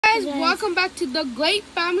guys, welcome back to the Great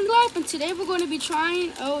Family Life, and today we're going to be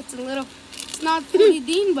trying, it's not fully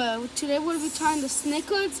Dean, but today we're going to be trying the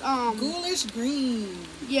Snickers, Ghoulish GREEN.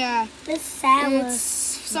 Yeah. It's sour.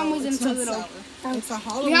 It's, for some reason it's a little. Sour. It's a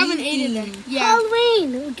Halloween. We haven't ate it. Yeah.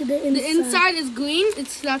 Halloween. Look at the inside. The inside is green.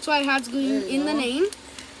 That's why it has green in the name.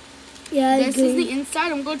 Yeah, this is the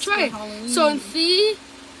inside. I'm going to try it. Halloween. So in 3,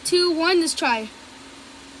 2, 1, let's try.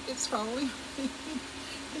 It's probably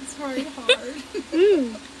it's very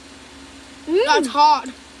hard. That's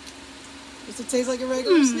hard. Does it taste like a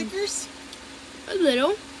regular Snickers? A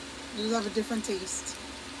little. Does it have a different taste?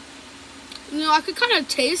 You know, I could kind of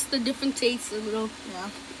taste the different tastes a little. Yeah.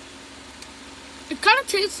 It kind of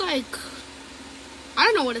tastes like, I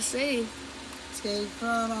don't know what to say. Okay,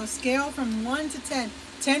 from a scale from 1 to 10,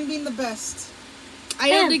 10 being the best. I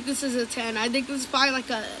don't think this is a 10. I think this is probably like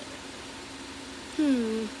a,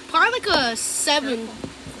 probably like a 7.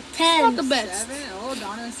 10. Not the best. 7? Oh,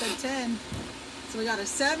 Donna said 10. So we got a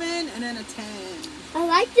 7 and then a 10. I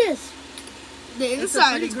like this. The It's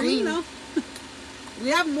inside is green green. though. We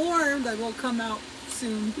have more that will come out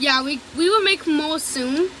soon. Yeah, we will make more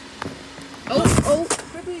soon. Oh,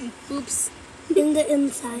 oops. In the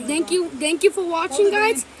inside. Thank you for watching,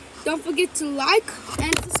 guys. Don't forget to like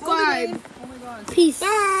and subscribe. Oh my God. Peace.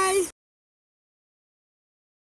 Bye.